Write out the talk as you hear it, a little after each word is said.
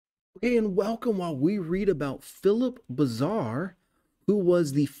Hey, and welcome while we read about Philip Bazaar, who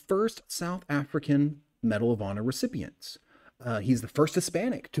was the first South African Medal of Honor recipient. He's the first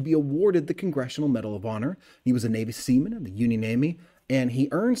Hispanic to be awarded the Congressional Medal of Honor. He was a Navy seaman in the Union Army, and he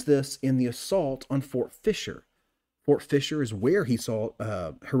earns this in the assault on Fort Fisher. Fort Fisher is where he saw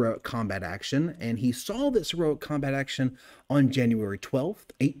heroic combat action, and he saw this heroic combat action on January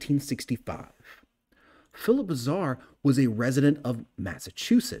 12th, 1865. Philip Bazaar was a resident of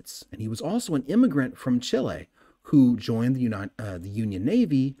Massachusetts, and he was also an immigrant from Chile who joined the Union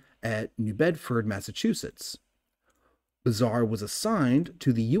Navy at New Bedford, Massachusetts. Bazaar was assigned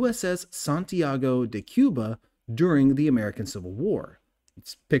to the USS Santiago de Cuba during the American Civil War.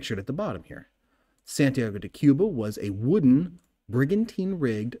 It's pictured at the bottom here. Santiago de Cuba was a wooden,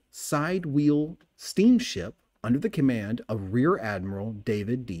 brigantine-rigged, side-wheel steamship under the command of Rear Admiral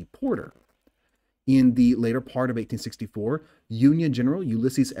David D. Porter. In the later part of 1864, Union General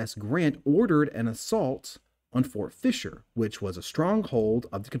Ulysses S. Grant ordered an assault on Fort Fisher, which was a stronghold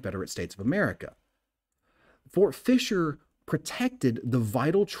of the Confederate States of America. Fort Fisher protected the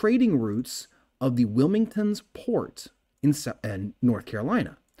vital trading routes of the Wilmington's port in North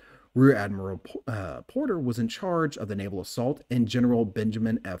Carolina. Rear Admiral Porter was in charge of the naval assault, and General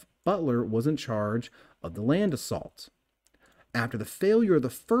Benjamin F. Butler was in charge of the land assault. After the failure of the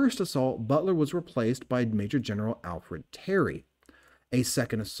first assault, Butler was replaced by Major General Alfred Terry. A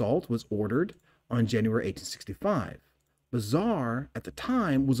second assault was ordered on January 1865. Bazaar, at the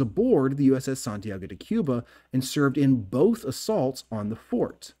time, was aboard the USS Santiago de Cuba and served in both assaults on the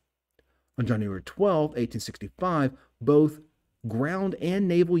fort. On January 12, 1865, both ground and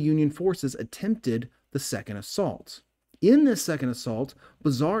naval Union forces attempted the second assault. In this second assault,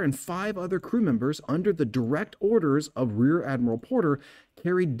 Bazaar and 5 other crew members, under the direct orders of Rear Admiral Porter,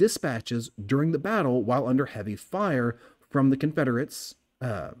 carried dispatches during the battle while under heavy fire from the Confederates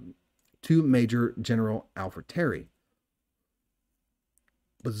to Major General Alfred Terry.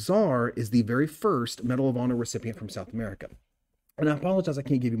 Bazaar is the very first Medal of Honor recipient from South America. And I apologize I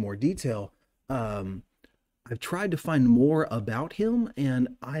can't give you more detail. I've tried to find more about him, and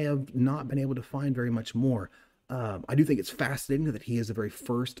I have not been able to find very much more. I do think it's fascinating that he is the very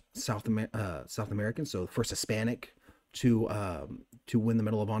first South American, so the first Hispanic to win the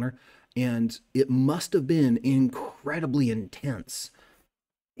Medal of Honor, and it must have been incredibly intense.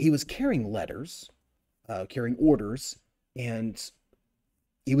 He was carrying letters, carrying orders, and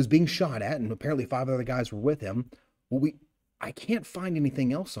he was being shot at, and apparently 5 other guys were with him. Well, I can't find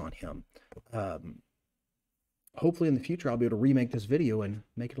anything else on him. Hopefully in the future I'll be able to remake this video and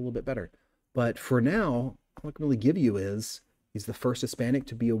make it a little bit better. But for now, all I can really give you is he's the first Hispanic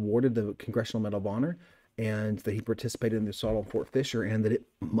to be awarded the Congressional Medal of Honor, and that he participated in the assault on Fort Fisher, and that it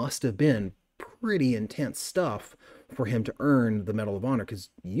must have been pretty intense stuff for him to earn the Medal of Honor, because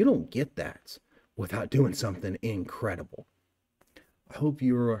you don't get that without doing something incredible. I hope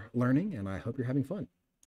you're learning, and I hope you're having fun.